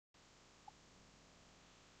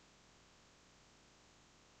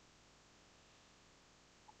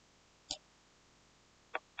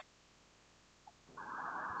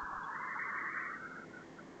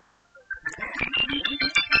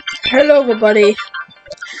Hello everybody.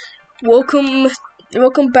 Welcome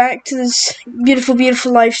back to this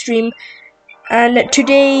beautiful live stream. And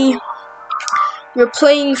today we're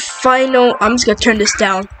playing Final. I'm just gonna turn this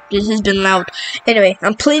down. This has been loud. Anyway,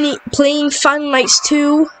 I'm playing Final Nights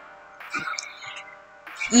 2.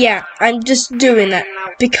 Yeah, I'm just doing that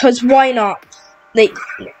because why not? Like,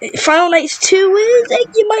 Final Nights 2 is,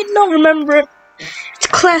 like, you might not remember it. It's a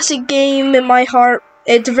classic game in my heart.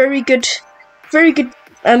 It's a very good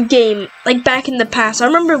game, like back in the past. I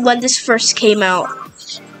remember when this first came out.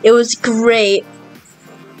 It was great.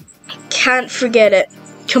 Can't forget it.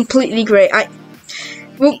 Completely great.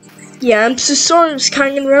 Yeah, I'm so sorry I'm just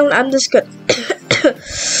hanging around. I'm just got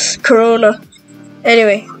Corona.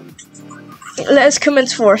 Anyway, let's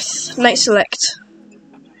commence forth. Night select.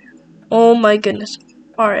 Oh my goodness.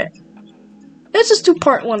 Alright. Let's just do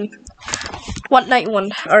part 1. Night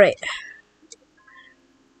 1. Alright.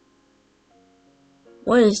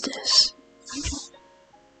 What is this?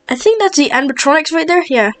 I think that's the animatronics right there.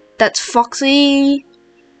 Yeah, that's Foxy,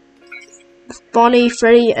 Bonnie,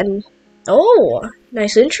 Freddy, and oh,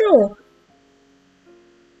 nice intro.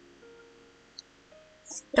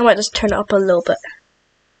 I might just turn it up a little bit.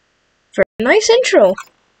 Very nice intro.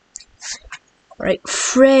 Alright,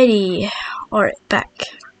 Freddy. Alright, back.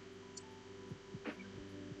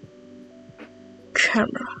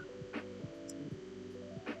 Camera.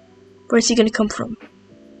 Where's he gonna come from?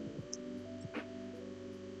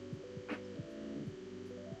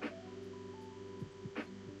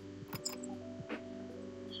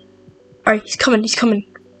 Alright, he's coming.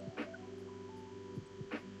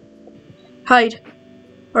 Hide.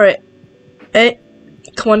 Alright. Hey,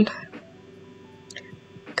 come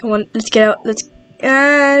on, let's get out,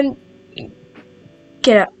 and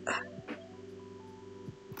get out.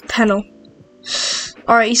 Panel.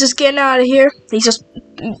 Alright, he's just getting out of here. He's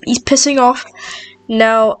pissing off.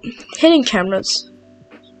 Now, hidden cameras.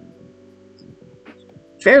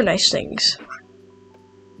 Very nice things.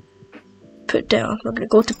 Put down. We're gonna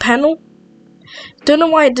go to panel. Don't know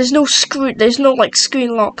why there's no screen. There's no like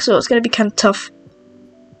screen lock, so it's gonna be kind of tough.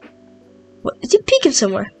 What is he peeking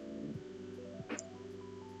somewhere?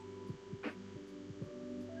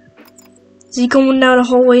 Is he going down the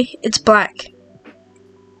hallway? It's black.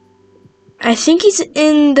 I think he's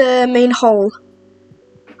in the main hall.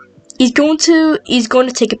 He's going to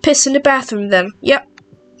take a piss in the bathroom then. Yep.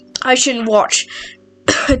 I shouldn't watch.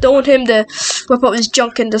 I don't want him to whip up his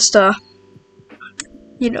junk and just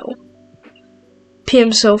you know, pee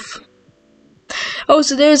himself. Oh,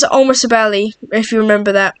 so there's Omar Sabali, if you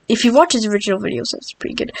remember that. If you watch his original videos, that's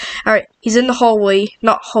pretty good. Alright, he's in the hallway.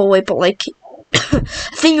 Not hallway, but like I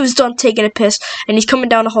think he was done taking a piss and he's coming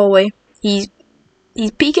down the hallway. He's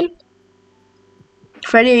peeking.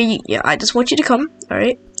 Freddy, yeah, I just want you to come.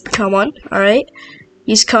 Alright. Come on. Alright.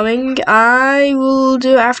 He's coming. I will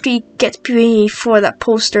do after he gets before that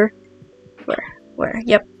poster. Where?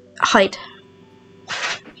 Yep. Hide.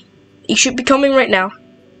 He should be coming right now.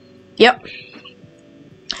 Yep.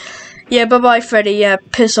 Yeah, bye-bye, Freddy. Yeah,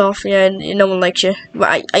 piss off. Yeah, no one likes you.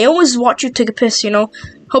 But I always watch you take a piss, you know.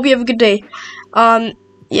 Hope you have a good day.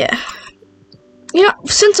 Yeah. You know,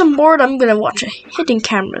 since I'm bored, I'm gonna watch hidden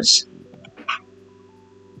cameras.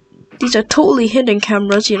 These are totally hidden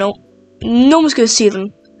cameras, you know. No one's gonna see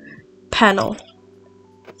them. Panel.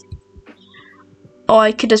 Oh,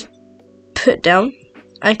 I could just put down.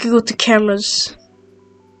 I could go to cameras.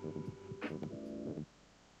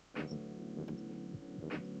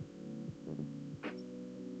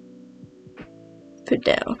 Put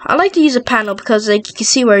down. I like to use a panel because like you can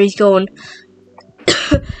see where he's going.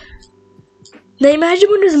 Now imagine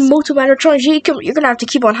when there's multiple animatronics, you're gonna have to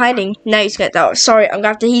keep on hiding. Now he's got that. Sorry,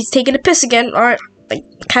 he's taking a piss again. Alright. I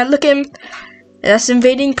can't look at him. That's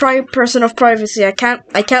invading person of privacy. I can't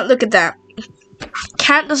look at that.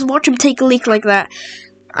 Can't just watch him take a leak like that.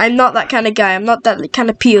 I'm not that kind of guy. I'm not that kind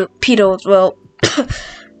of pedo as well.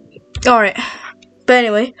 Alright. But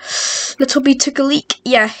anyway, let's hope he took a leak.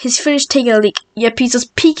 Yeah, he's finished taking a leak. Yep, he's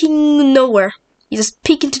just peeking nowhere. He's just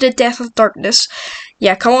peeking to the depth of darkness.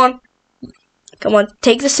 Yeah, come on. Come on,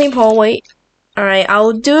 take the same hallway. Alright,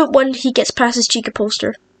 I'll do it when he gets past his Chica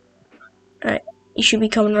poster. Alright, he should be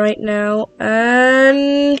coming right now.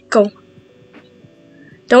 And go.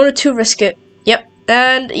 Don't want to risk it. Yep,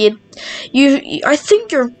 and you I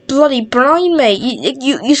think you're bloody blind, mate.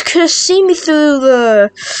 You could have seen me through the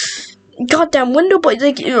goddamn window, but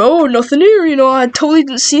like, oh, nothing here, you know. I totally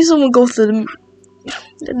didn't see someone go through the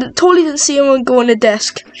totally didn't see anyone go on the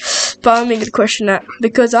desk. But I'm gonna question that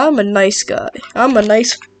because I'm a nice guy. I'm a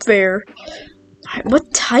nice bear. Alright,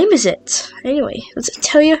 what time is it? Anyway, does it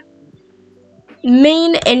tell you?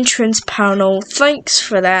 Main entrance panel. Thanks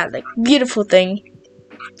for that. Like, beautiful thing.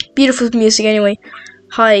 Beautiful music anyway.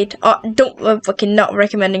 Hide. Don't fucking not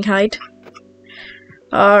recommending hide.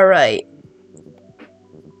 Alright.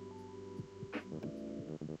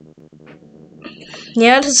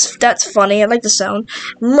 Yeah, that's funny. I like the sound.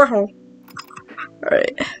 Alright.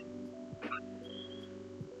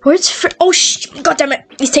 Where's Freddy? Oh, God damn it.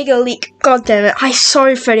 He's taking a leak. God damn it. I'm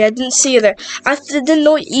sorry, Freddy. I didn't see you there. I didn't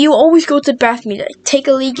know. You always go to the bathroom. You take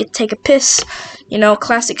a leak, you take a piss. You know,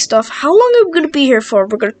 classic stuff. How long are we going to be here for?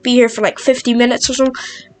 We're going to be here for like 50 minutes or so.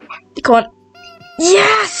 Come on.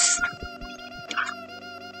 Yes!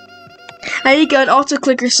 I need to get an auto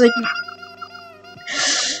clicker so I can...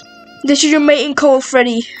 This is your mating call,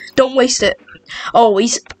 Freddy. Don't waste it. Oh,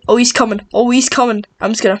 he's coming. Oh, he's coming.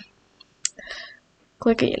 I'm just gonna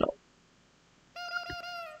click it, you know.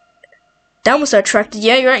 That must have attracted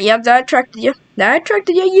you. You're right. Yeah, that attracted you. That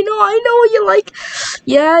attracted you. You know, I know what you like.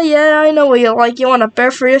 Yeah, I know what you like. You want a bear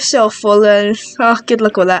for yourself. Well, oh, good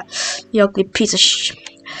luck with that. You ugly piece of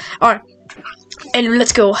Alright. And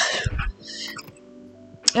let's go.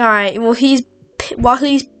 Alright, well, while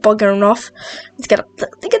he's buggering off, let's get a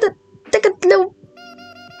little...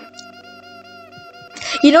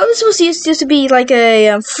 You know, this was used to be like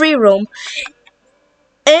a free roam.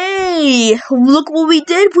 Hey, look what we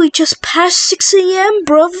did. We just passed 6 AM,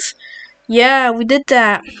 bruv. Yeah, we did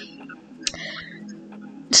that.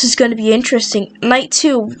 This is going to be interesting. Night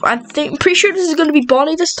 2. I'm pretty sure this is going to be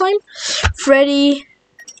Bonnie this time. Freddy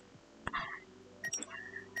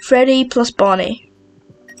plus Bonnie.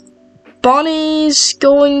 Bonnie's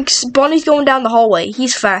going down the hallway.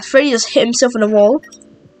 He's fast. Freddy just hit himself in the wall.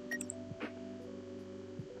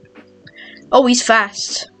 Oh, he's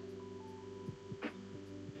fast.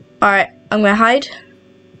 Alright, I'm gonna hide.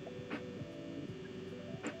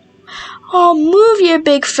 Oh, move your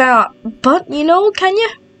big fat butt, you know, can you?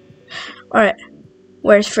 Alright,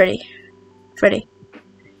 where's Freddy? Freddy.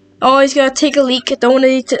 Oh, he's gonna take a leak. Don't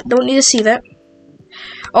need to see that.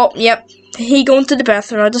 Oh, yep. He going to the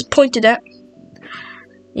bathroom. I just pointed at.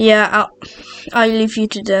 Yeah, I'll leave you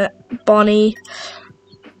to the Bonnie.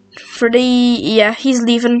 Freddy, yeah, he's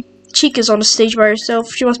leaving. Chica's on the stage by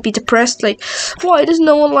herself. She must be depressed. Like, why does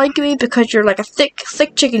no one like me? Because you're like a thick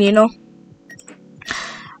chicken, you know.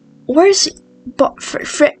 Where's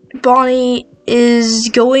Bonnie is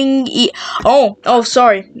going? Oh,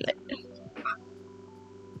 sorry.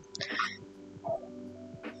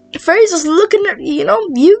 Freddy's just looking at you know.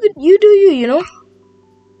 You do you know.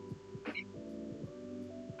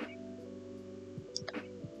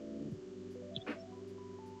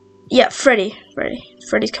 Yeah, Freddy's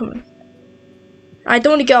coming. I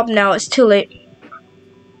don't want to get up now. It's too late.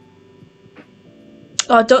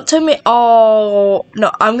 Oh, don't tell me. Oh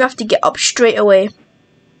no, I'm gonna have to get up straight away.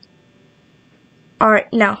 All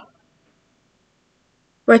right, now.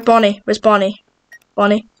 Where's Bonnie? Where's Bonnie?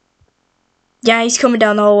 Bonnie. Yeah, he's coming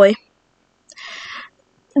down the hallway.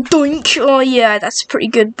 Doink! Oh yeah, that's pretty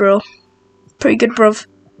good, bro. Pretty good, bruv.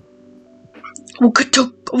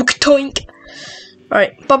 Doink!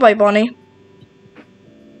 Alright, bye-bye, Bonnie.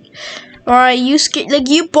 Alright, you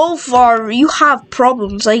both you have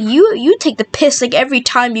problems. Like, you take the piss, like, every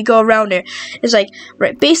time you go around there. It's like,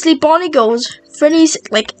 right, basically, Bonnie goes, Freddy's,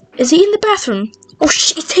 like, is he in the bathroom? Oh,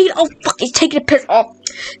 shit, he's taking a piss. Oh,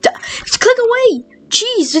 click away!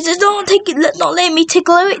 Jeez, not let me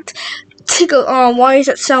tickle it. Tickle. Oh, why does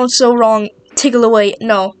that sound so wrong? Tickle away.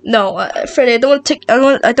 No, Freddy, I don't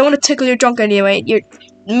want to tickle your junk anyway. You're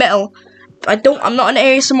metal. I'm not an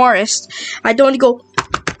ASMR artist. I don't want to go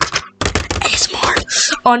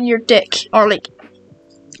ASMR on your dick or like.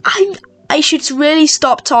 I should really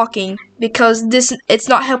stop talking because it's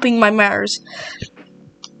not helping my matters.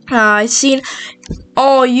 I seen.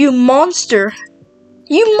 Oh, you monster.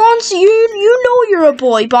 You monster, you know you're a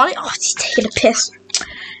boy, Bonnie. Oh, he's taking a piss.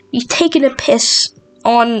 He's taking a piss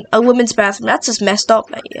on a women's bathroom. That's just messed up.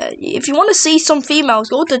 If you want to see some females,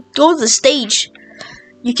 go to the stage.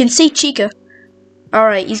 You can see Chica.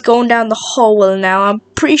 Alright, he's going down the hallway now. I'm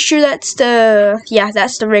pretty sure that's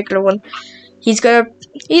that's the regular one. He's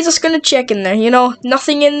just gonna check in there, you know,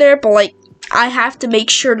 nothing in there, but like I have to make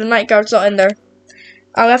sure the night guard's not in there.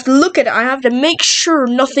 I'll have to look at it. I have to make sure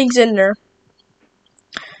nothing's in there.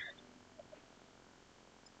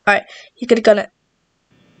 Alright, he could have done it.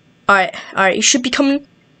 Alright, he should be coming.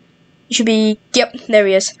 He should be, yep, there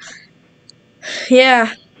he is.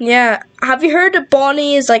 Yeah. Have you heard that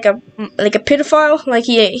Bonnie is like a pedophile? Like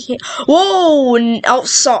he whoa! Oh,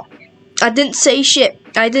 stop. I didn't say shit.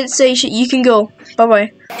 You can go.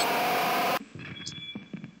 Bye-bye.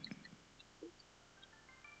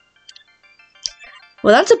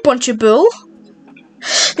 Well, that's a bunch of bull.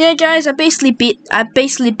 Yeah, guys, I basically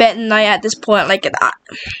bet Night at this point. Like,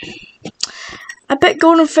 I bet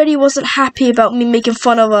Golden Freddy wasn't happy about me making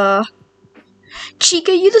fun of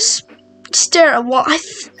Chica. You just stare at what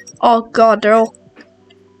oh God, they're all.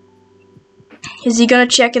 Is he gonna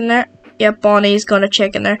check in there? Yeah, Bonnie's gonna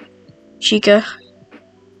check in there. Chica.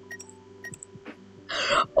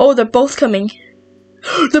 Oh, they're both coming.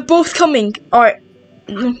 They're both coming. Alright.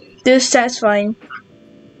 This is satisfying.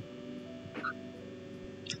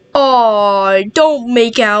 Oh, don't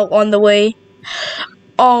make out on the way.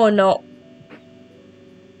 Oh no.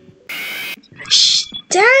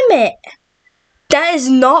 Damn it. That is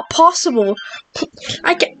not possible.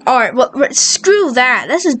 I can. Alright, well, screw that.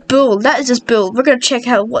 This is bull. That is just bull. We're gonna check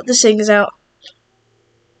out what this thing is out.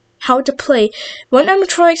 How to play. When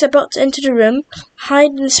animatronic's about to enter the room,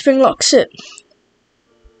 hide in the spring lock suit.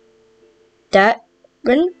 That.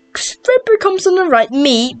 When Ripper comes on the right,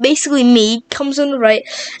 basically me, comes on the right,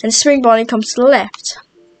 and Spring Bonnie comes to the left.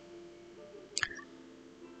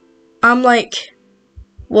 I'm like,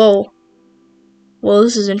 whoa. Well,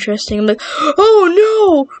 this is interesting. I'm like, oh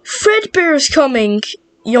no! Fredbear's coming!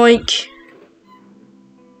 Yoink.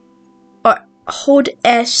 Hold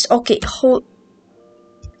S. Okay, hold.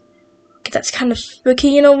 Okay, that's kind of spooky.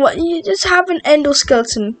 You know what? You just have an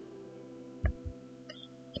endoskeleton.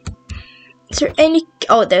 Is there any?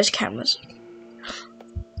 Oh, there's cameras.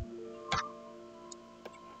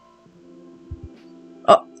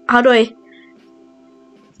 Oh, how do I?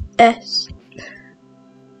 S.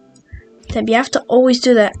 Then you have to always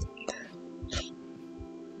do that.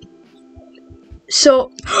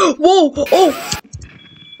 So, whoa! Oh!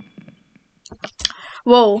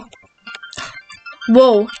 Whoa!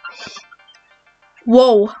 Whoa!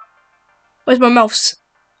 Whoa! Where's my mouse?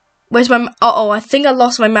 Where's my? Uh-oh! I think I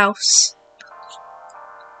lost my mouse.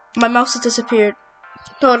 My mouse has disappeared.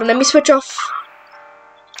 Hold on, let me switch off.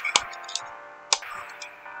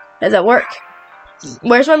 Does that work?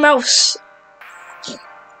 Where's my mouse?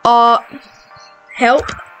 Help.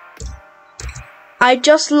 I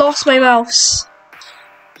just lost my mouse.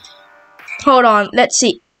 Hold on, let's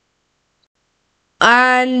see.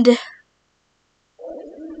 And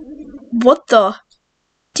what the?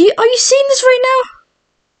 Are you seeing this right now?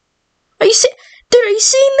 Are you dude, are you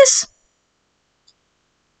seeing this?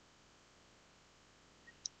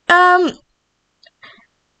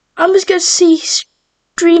 I'm just gonna see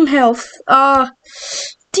stream health.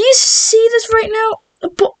 Do you see this right now?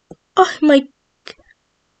 Oh my.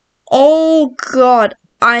 Oh God.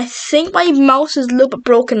 I think my mouse is a little bit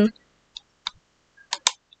broken.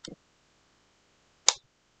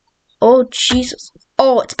 Oh Jesus.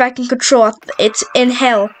 Oh, it's back in control. It's in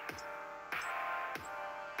hell.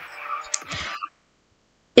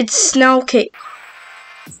 It's now okay.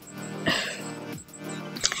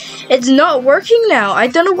 It's not working now. I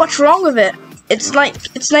don't know what's wrong with it. It's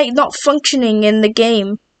like not functioning in the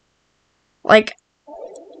game. Like,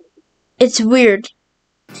 it's weird.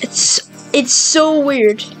 It's so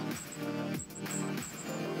weird.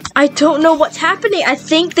 I don't know what's happening. I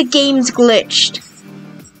think the game's glitched.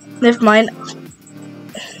 Never mind.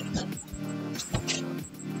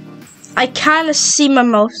 I kinda see my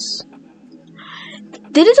mouse.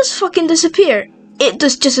 Did it just fucking disappear? It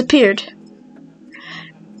just disappeared.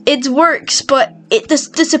 It works, but it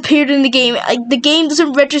just disappeared in the game. The game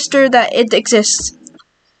doesn't register that it exists.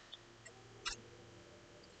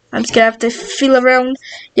 I'm just gonna have to feel around.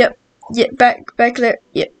 Yep. Yep, back there.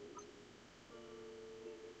 Yep.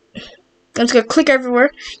 I'm just gonna click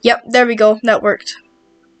everywhere. Yep, there we go. That worked.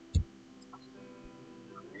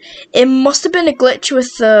 It must have been a glitch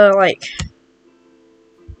with the, like...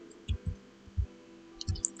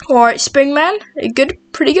 Alright, Springman. Good?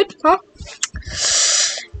 Pretty good, huh?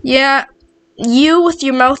 Yeah. You with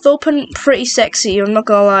your mouth open, pretty sexy, I'm not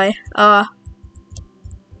gonna lie.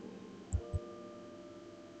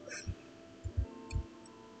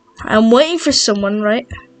 I'm waiting for someone, right?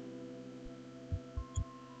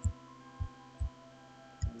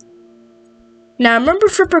 Now, I remember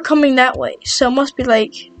Fripper coming that way, so it must be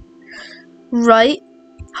like... Right?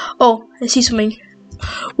 Oh, I see something.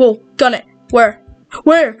 Whoa, gun it. Where?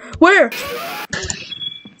 Where?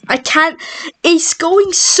 I can't. It's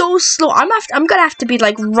going so slow. I'm gonna have to be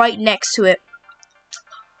like right next to it.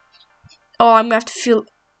 Oh, I'm gonna have to feel.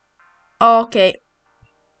 Oh, okay.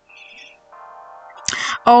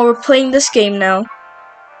 Oh, we're playing this game now.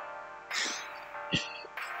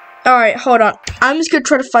 Alright, hold on. I'm just gonna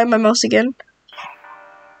try to find my mouse again.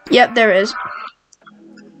 Yep, there it is.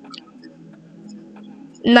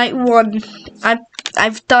 Night 1.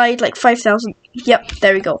 I've died like 5,000. Yep,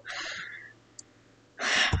 there we go.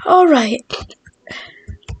 Alright.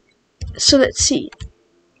 So let's see.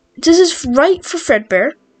 this is right for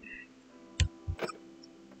Fredbear.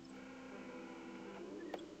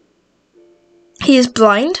 He is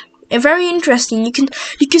blind. And very interesting. You can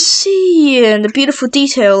see the beautiful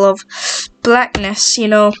detail of blackness, you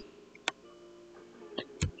know.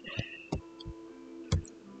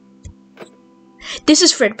 This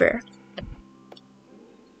is Fredbear.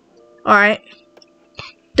 Alright.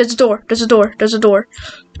 There's a door. There's a door. There's a door.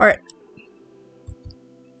 Alright.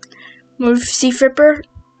 Move. See Fredbear?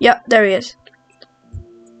 Yep, there he is.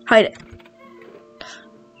 Hide it.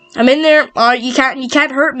 I'm in there. You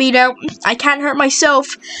can't hurt me now. I can't hurt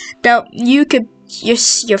myself. Now you could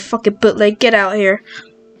just your fucking bootleg. Get out here.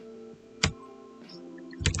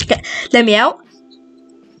 Okay, let me out.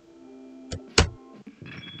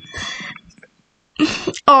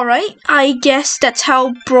 Alright, I guess that's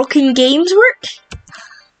how broken games work.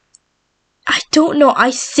 I don't know.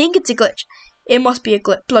 I think it's a glitch. It must be a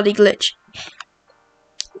bloody glitch.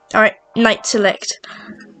 Alright, night select.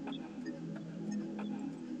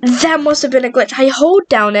 That must have been a glitch. I hold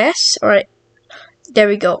down S. Alright. There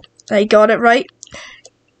we go. I got it right.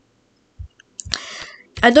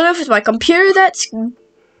 I don't know if it's my computer that's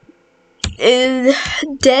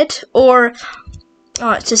dead or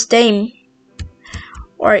it's just Dame.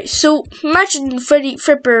 Alright, so imagine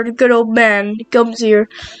Fredbear, the good old man, comes here.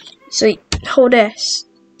 So hold S.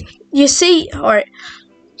 You see? Alright.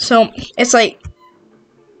 So it's like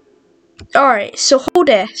alright, so hold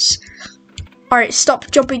S. Alright,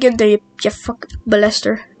 stop jumping in there, you fucking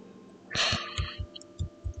molester.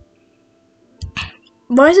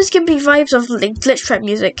 Why is this giving me vibes of like glitch trap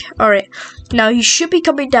music? Alright, now he should be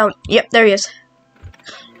coming down. Yep, there he is.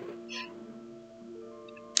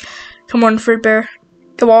 Come on, Fredbear.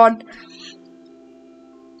 Come on.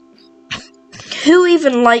 Who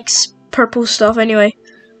even likes purple stuff anyway?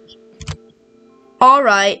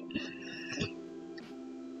 Alright.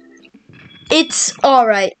 It's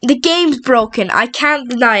alright. The game's broken. I can't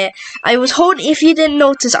deny it. I was holding, if you didn't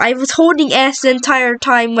notice, I was holding S the entire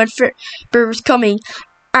time when Fredbear was coming,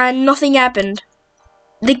 and nothing happened.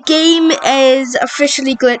 The game is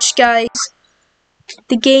officially glitched, guys.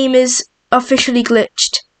 The game is officially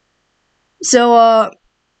glitched. So,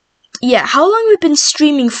 yeah. How long have we been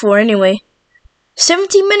streaming for anyway?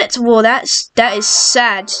 17 minutes. Whoa, that is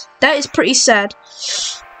sad. That is pretty sad.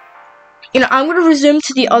 You know, I'm gonna resume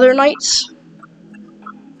to the other nights.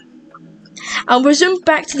 I'll resume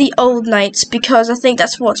back to the old nights because I think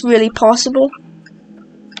that's what's really possible.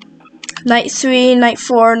 Night 3, night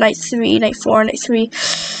 4, night 3, night 4, night 3.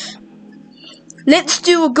 Let's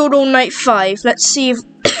do a good old night 5. Let's see if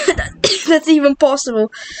that's even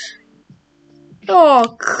possible.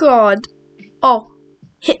 Oh god. Oh,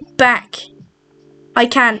 hit back. I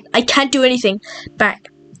can't do anything. Back.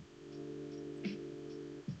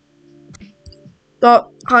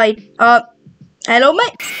 Oh, hide. Hello,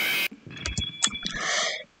 mate.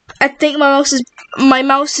 I think my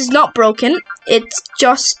mouse is not broken. It's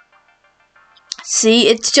just, see,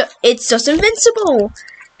 it's just invincible.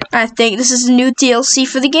 I think this is a new DLC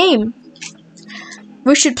for the game.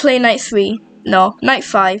 We should play night 3. No, night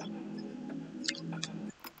 5.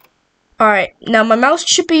 Alright, now my mouse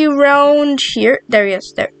should be around here. There he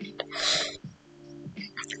is. There.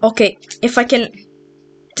 Okay, if I can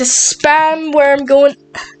just spam where I'm going.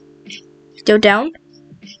 Go down.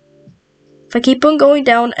 If I keep on going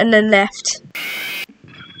down and then left.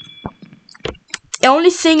 The only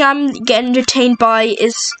thing I'm getting entertained by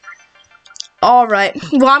is... Alright,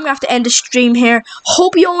 well I'm gonna have to end the stream here.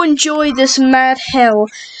 Hope you all enjoy this mad hell.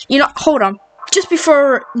 You know, hold on. Just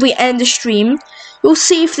before we end the stream, we'll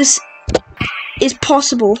see if this is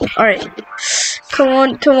possible. Alright. Come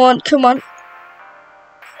on, come on, come on.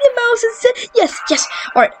 The mouse is set. Yes, yes.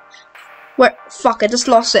 Alright. Where? Fuck, I just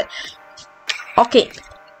lost it. Okay.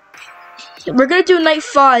 We're gonna do night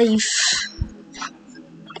 5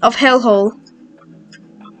 of Hellhole.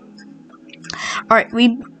 Alright,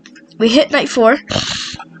 we hit night 4.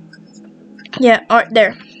 Yeah, alright,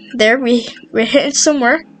 there. We're hitting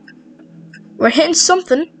somewhere. We're hitting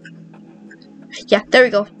something. Yeah, there we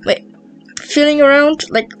go. Wait. Feeling around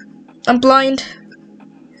like I'm blind.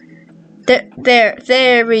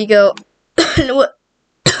 There we go. What?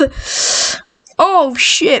 Oh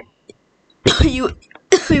shit. He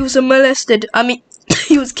was molested. I mean,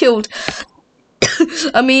 he was killed.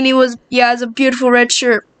 I mean, he has a beautiful red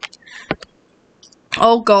shirt.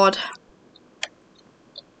 Oh god.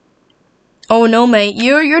 Oh no, mate.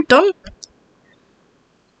 You're done.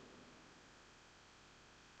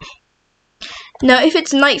 Now, if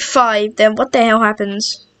it's night 5, then what the hell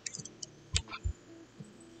happens?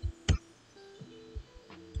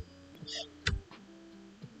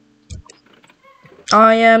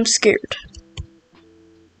 I am scared.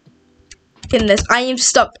 Goodness, I am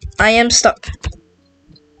stuck. I am stuck.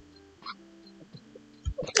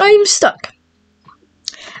 I am stuck.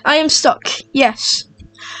 I am stuck. Yes.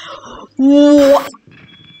 What?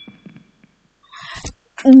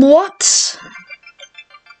 What?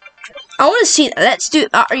 I want to see that. Let's do.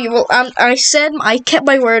 Well, I said I kept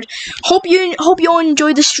my word. Hope you all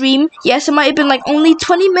enjoyed the stream. Yes, it might have been like only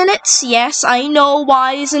 20 minutes. Yes, I know.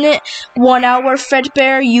 Why isn't it 1 hour,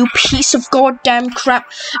 Fredbear? You piece of goddamn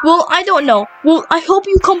crap. Well, I don't know. Well, I hope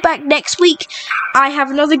you come back next week. I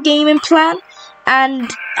have another game in plan, and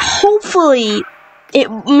hopefully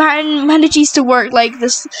it manages to work like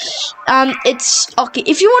this. It's okay.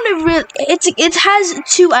 If you want to really, it has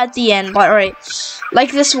 2 at the end. But alright,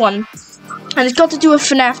 like this one. And it's got to do with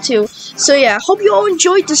FNAF 2. So yeah, hope you all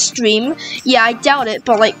enjoyed the stream. Yeah, I doubt it,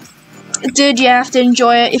 but like, dude, you have to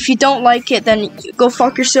enjoy it. If you don't like it, then go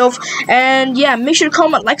fuck yourself. And yeah, make sure to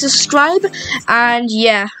comment, like, subscribe. And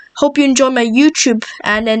yeah, hope you enjoy my YouTube.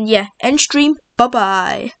 And then yeah, end stream.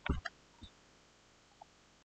 Bye-bye.